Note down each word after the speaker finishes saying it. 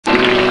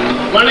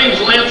My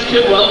name's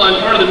Kidwell. I'm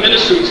part of the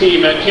ministry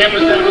team at Campus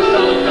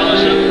Apostolic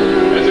Fellowship.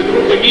 As a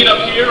group, we meet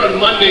up here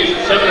on Mondays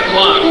at 7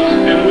 o'clock,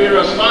 and we're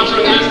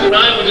sponsoring this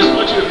tonight. We just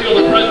want you to feel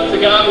the presence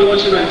of God. We want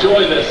you to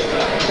enjoy this.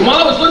 And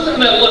while I was listening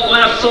to that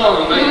last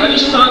song, I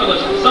just thought about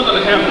something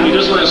that happened to me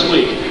just last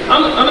week.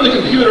 I'm in the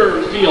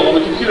computer field.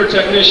 I'm a computer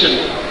technician.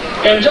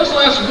 And just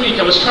last week,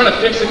 I was trying to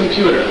fix a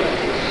computer.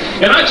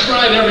 And I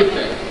tried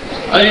everything.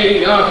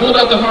 I pulled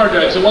out the hard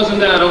drives. It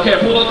wasn't that. Okay,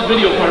 I pulled out the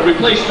video card,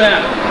 replaced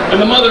that.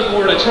 And the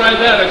motherboard, I tried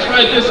that. I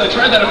tried this, I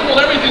tried that. I pulled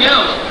everything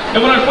out.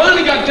 And when I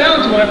finally got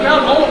down to it, I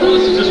found all of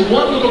this is just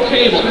one little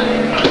cable.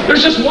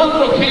 There's just one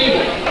little cable.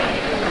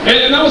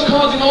 And that was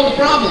causing all the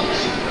problems.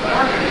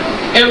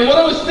 And what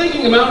I was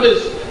thinking about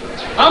is,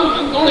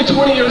 I'm only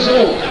 20 years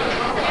old.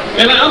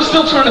 And I'm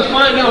still trying to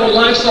find out what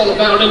life's all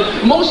about. And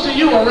most of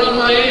you are around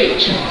my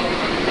age.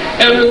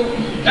 And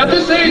at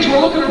this age,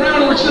 we're looking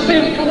around and we're just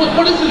saying,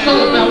 what is this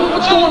all about?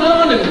 What's going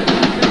on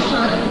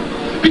inside?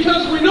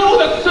 Because we know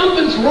that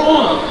something's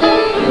wrong.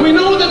 We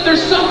know that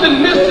there's something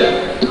missing.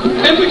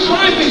 And we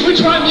try things. We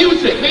try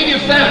music. Maybe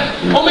it's that.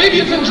 Or maybe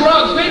it's in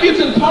drugs. Maybe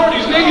it's in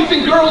parties. Maybe it's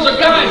in girls or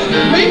guys.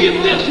 Maybe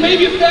it's this.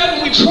 Maybe it's that.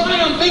 And we try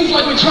on things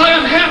like we try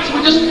on hats.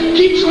 We just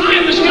keep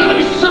trying. There's got to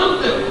be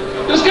something.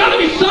 There's got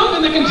to be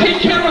something that can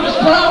take care of this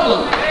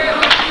problem.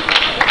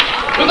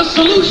 But the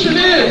solution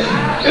is,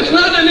 it's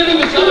not in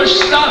any of this other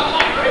stuff.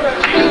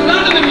 It's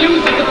not in the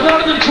music, it's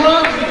not in the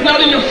drugs, it's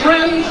not in your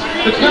friends,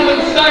 it's not in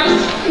sex,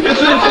 it's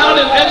not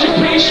in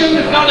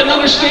education, it's not in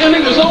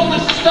understanding. There's all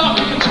this stuff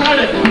you can try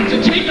to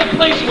take the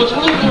place of what's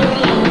really going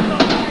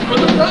on.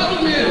 But the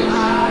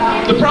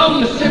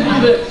problem is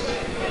simply this.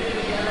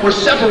 We're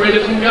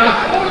separated from God.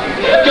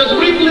 Because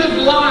we've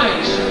lived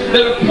lives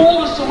that have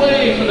pulled us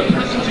away from the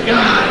presence of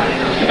God.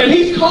 And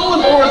He's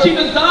calling for us. He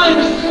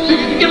desires to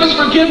give us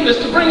forgiveness,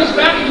 to bring us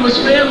back into His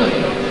family.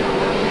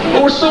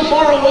 But we're so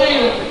far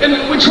away, and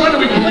we're trying to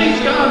replace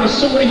God with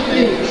so many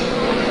things.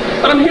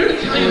 But I'm here to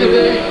tell you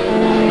today,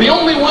 the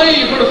only way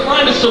you're going to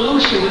find a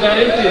solution to that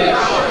emptiness,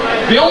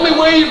 the only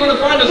way you're going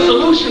to find a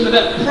solution to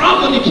that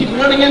problem you keep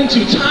running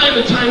into time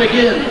and time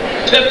again,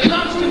 that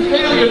constant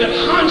failure that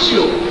haunts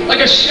you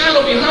like a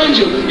shadow behind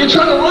you, you're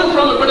trying to run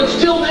from it, but it's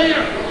still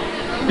there.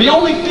 The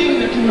only thing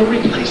that can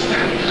replace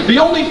that, the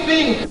only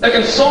thing that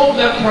can solve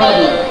that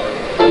problem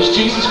is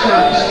Jesus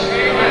Christ.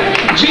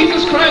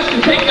 Jesus Christ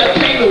can take that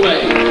pain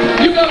away.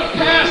 You got a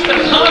past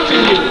that's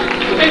haunting you,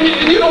 and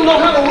you don't know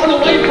how to run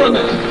away from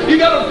it. You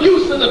got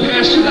abuse in the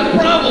past, you got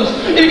problems,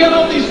 and you got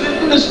all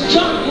this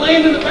junk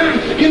laying in the back.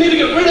 You need to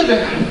get rid of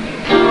that.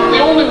 The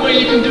only way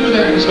you can do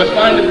that is by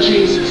finding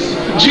Jesus.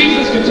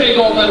 Jesus can take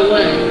all that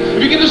away.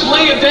 If you can just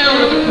lay it down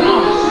at the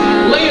cross,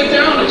 lay it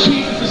down at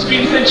Jesus'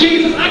 feet and say,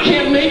 Jesus, I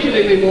can't make it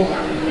anymore.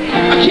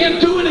 I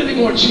can't do it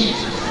anymore,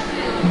 Jesus.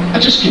 I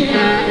just can't.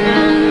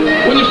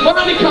 When you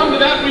finally come to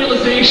that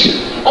realization,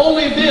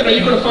 only then are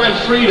you going to find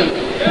freedom.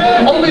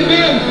 Only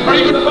then are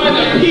you going to find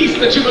that peace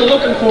that you've been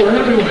looking for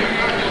everywhere.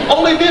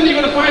 Only then you're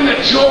going to find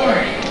that joy.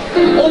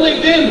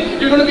 Only then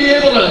you're going to be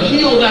able to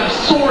heal that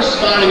sore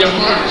spot in your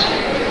heart.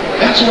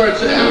 That's where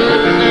it's at.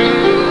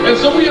 And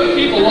so we have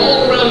people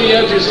all around the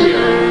edges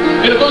here.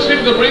 And if those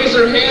people could raise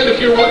their hand,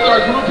 if you're with our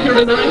group here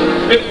tonight,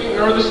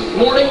 or this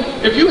morning,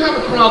 if you have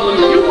a problem,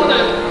 if you want to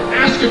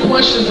ask your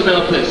questions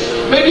about this,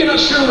 maybe you're not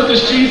sure what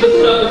this Jesus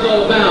stuff is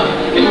all about,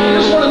 and you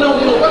just want to know,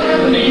 what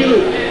happened to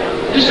you?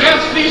 Just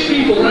ask these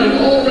people right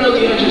all around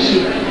the edges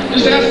here.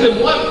 Just ask them,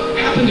 what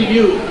happened to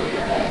you?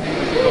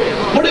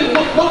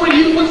 What were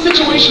you? What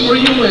situation were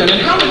you in?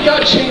 And how did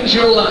God change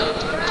your life?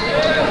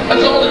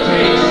 That's all it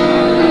takes.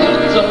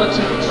 That's all it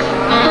takes.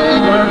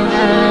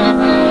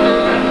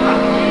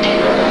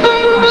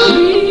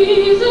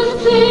 Jesus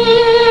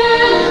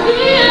is the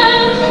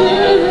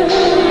answer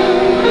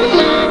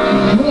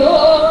for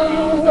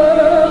the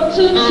world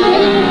to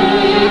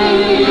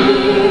take.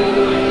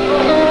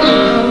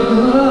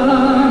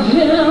 Above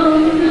Him,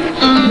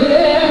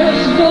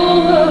 there's no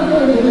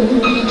other.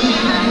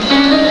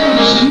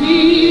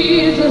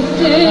 Jesus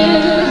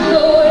is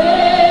the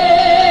way.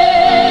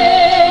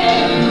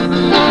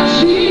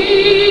 Jesus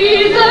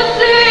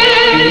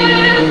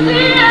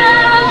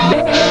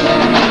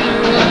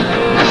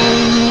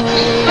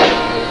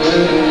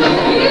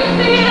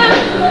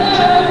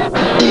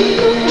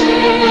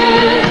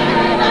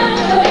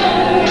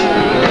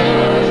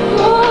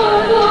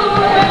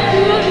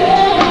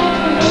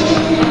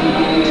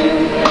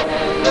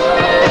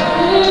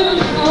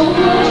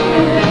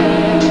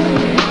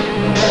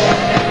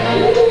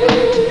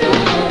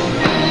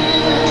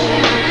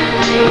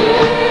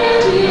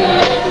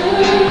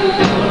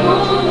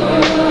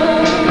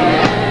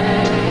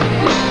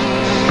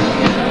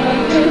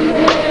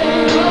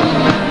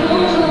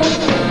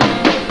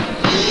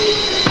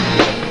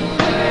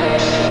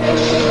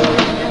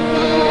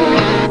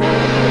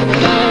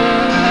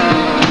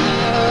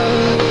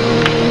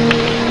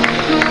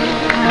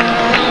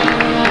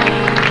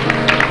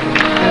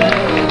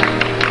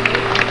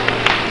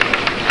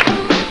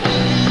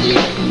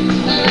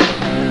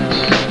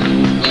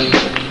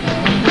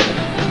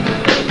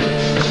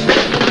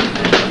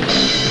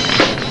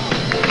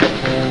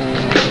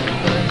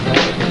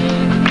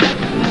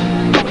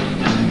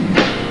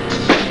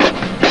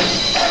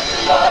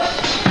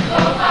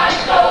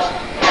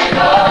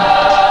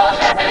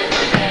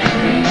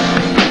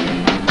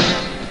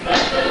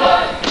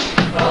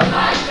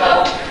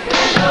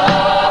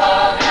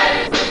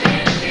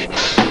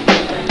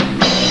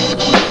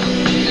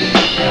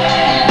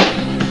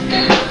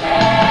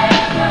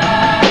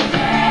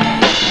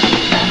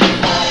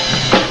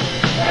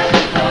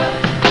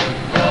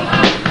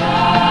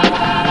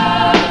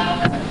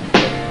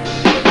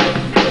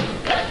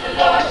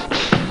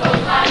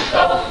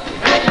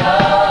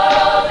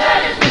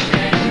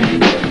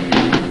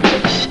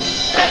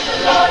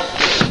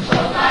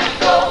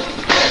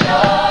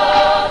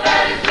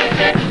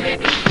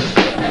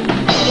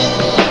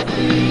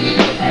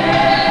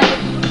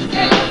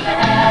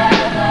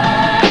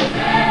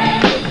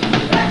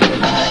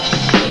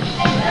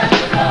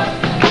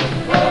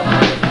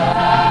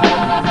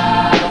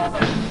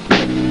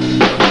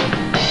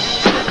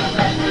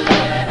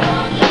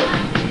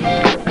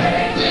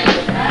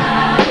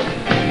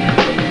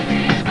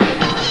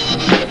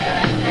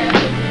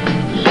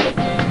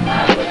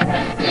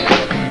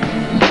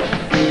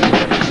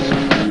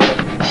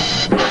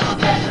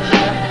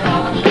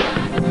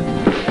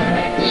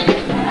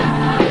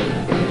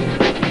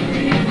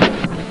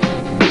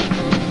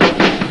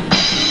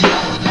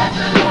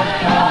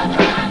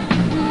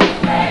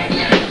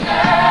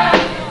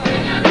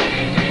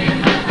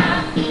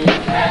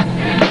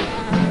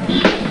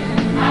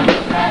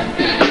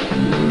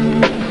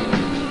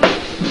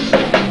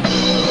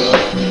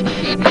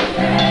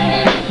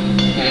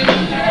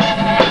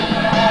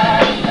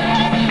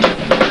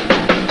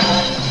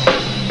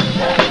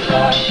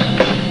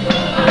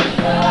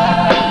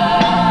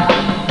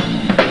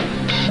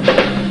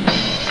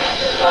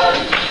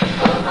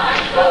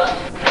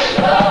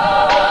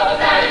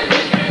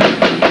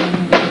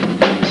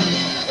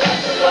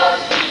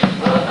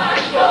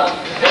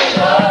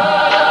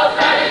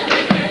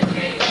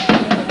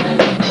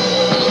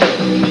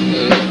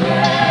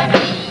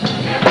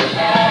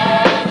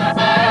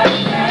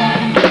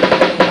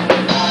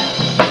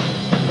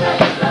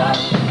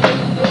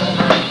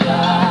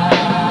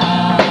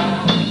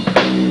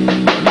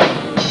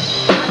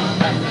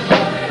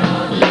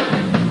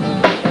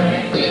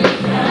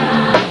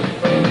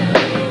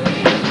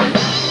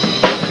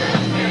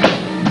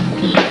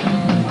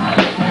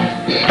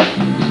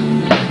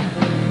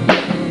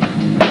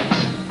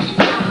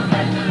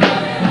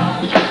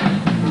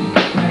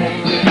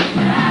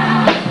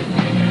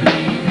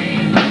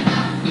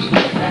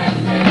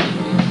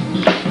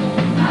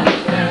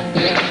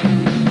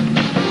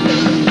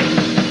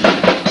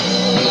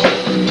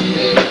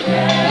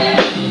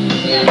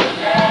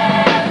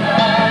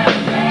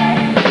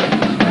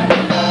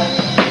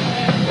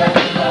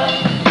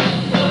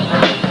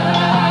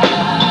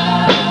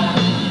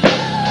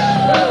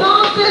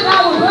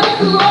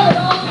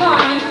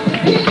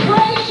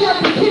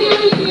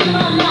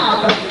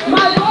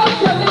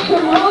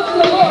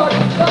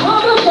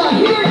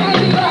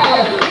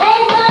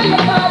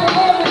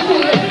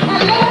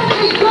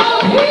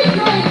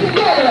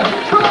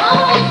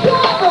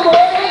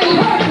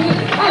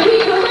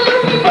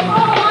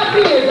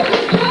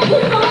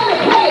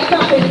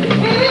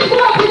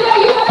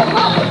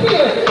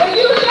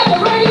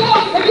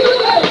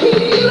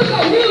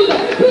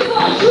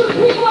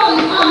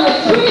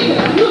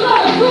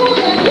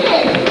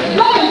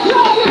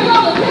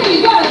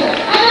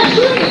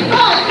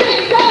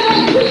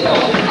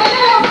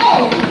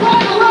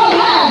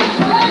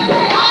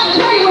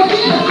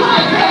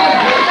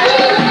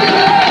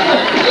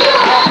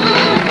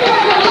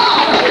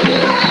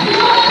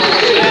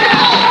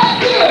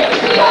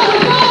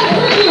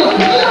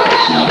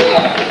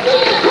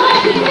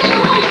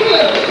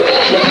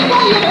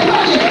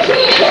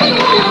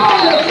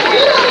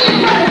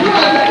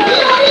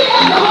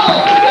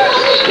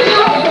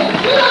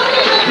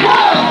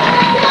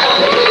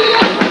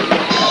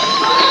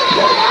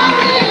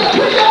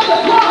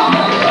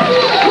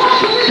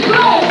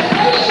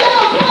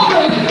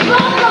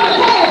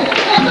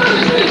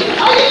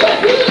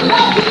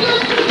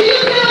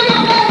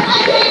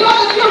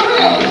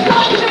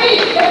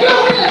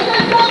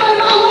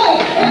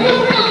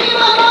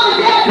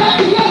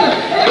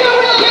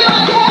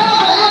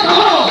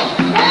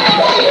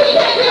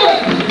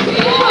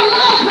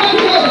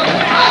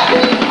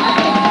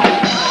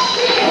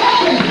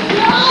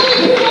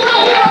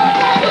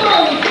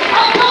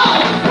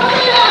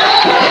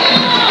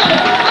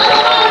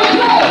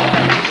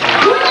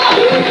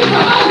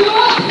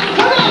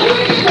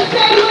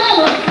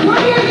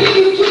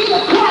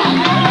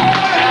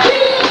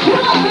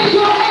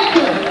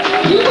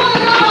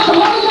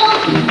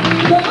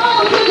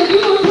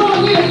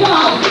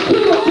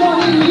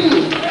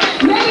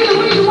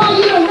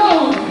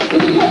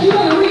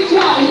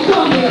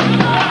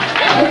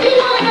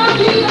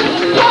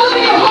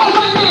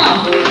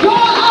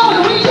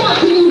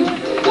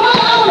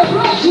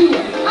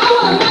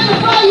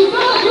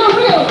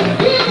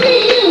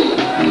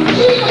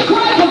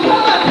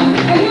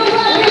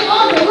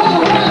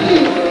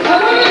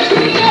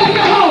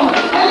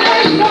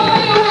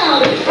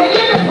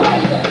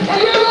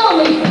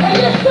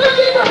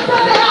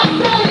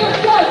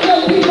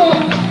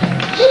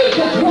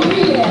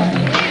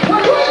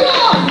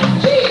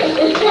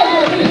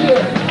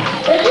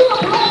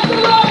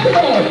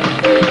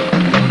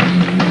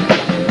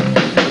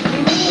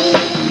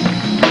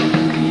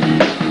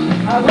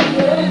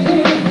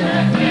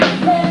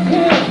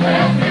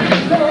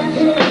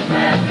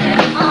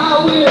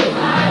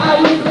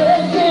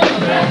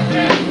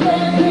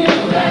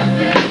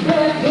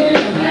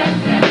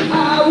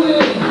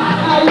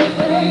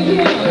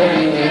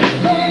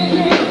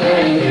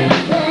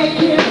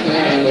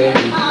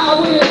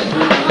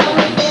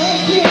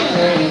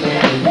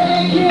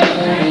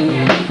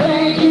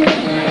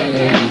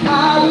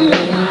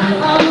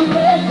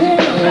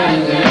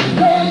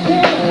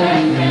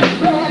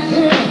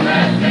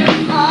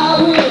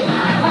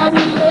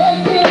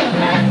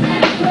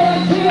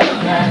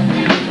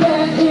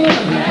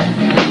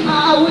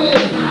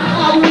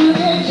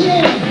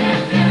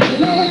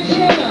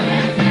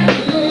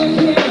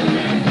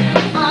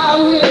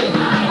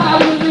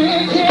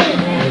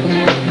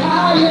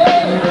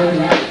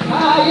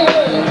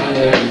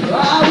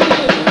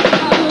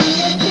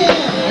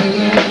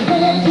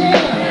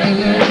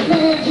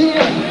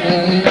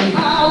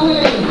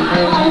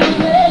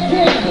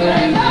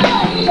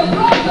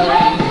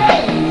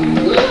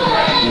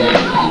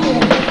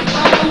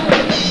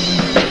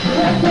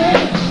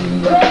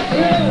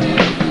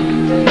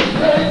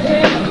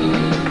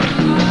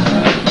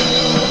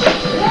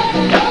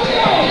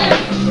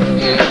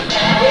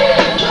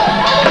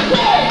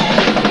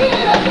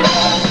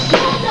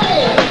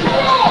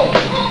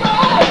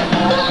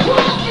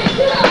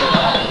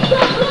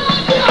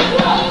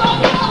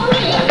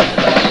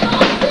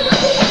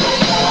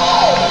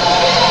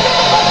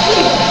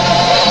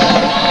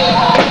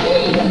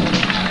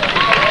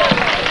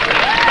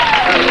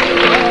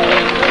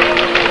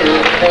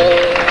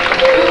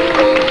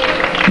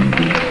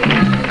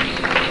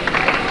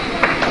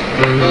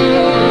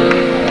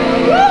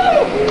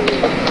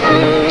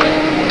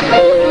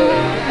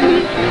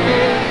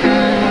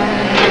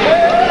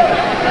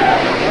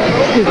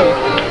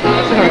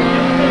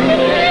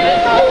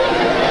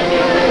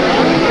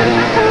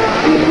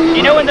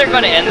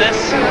how to end this?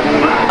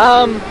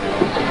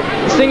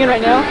 Singing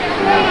right now?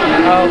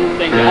 Oh,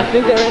 thank God. I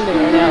think they're ending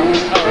right now.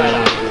 Oh, right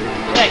on.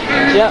 Thank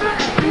you. Yep.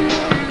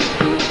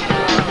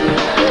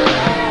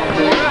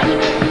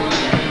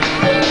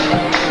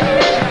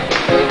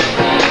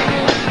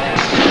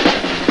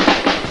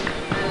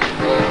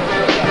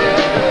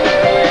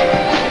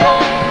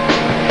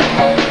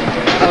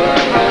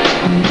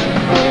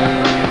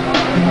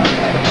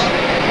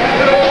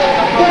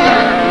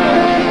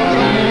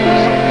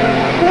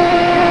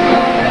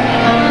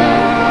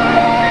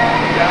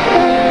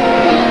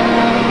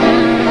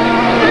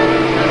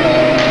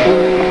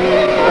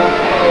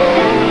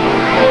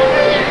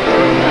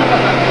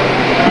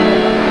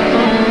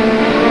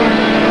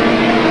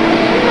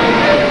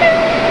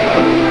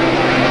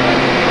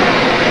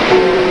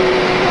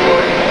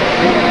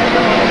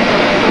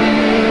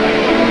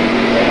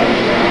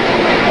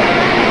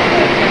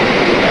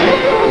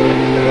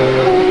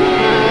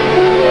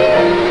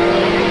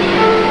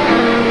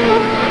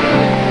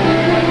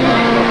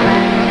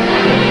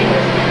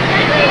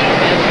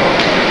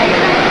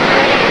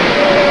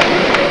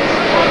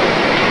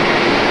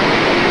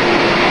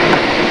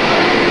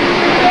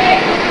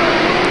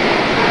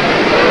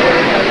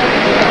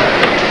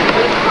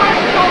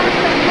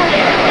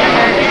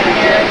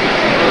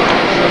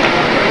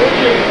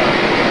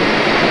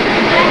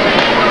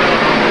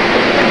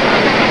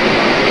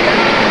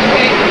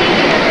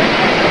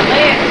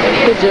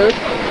 Good joke.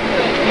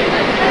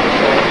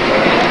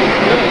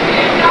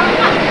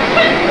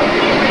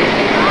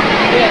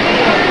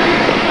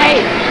 Hey!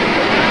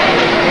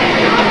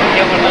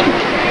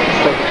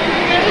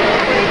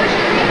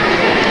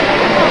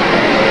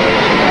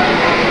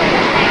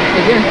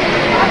 Again.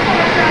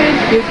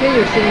 You okay?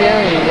 You're sitting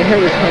down and your hair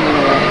was hanging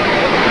around.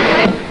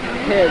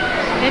 Head.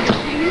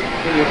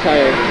 You're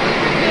tired.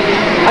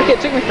 Okay,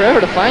 it took me forever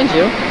to find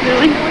you.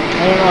 Really? I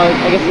don't know,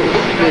 I guess it was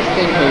this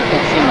thing where you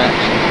can't see much.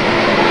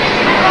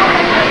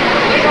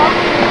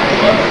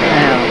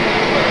 Ow.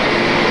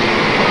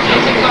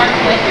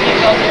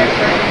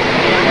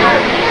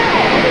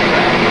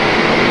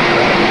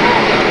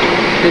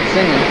 Good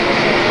singing.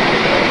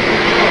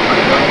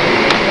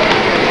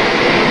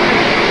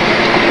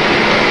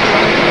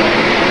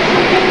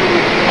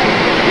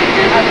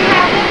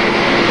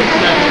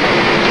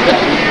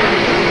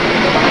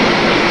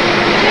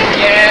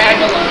 Yeah, I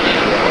love it.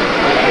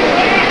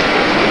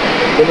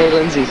 Good old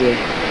Lindsay's here.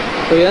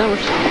 Look at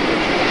that,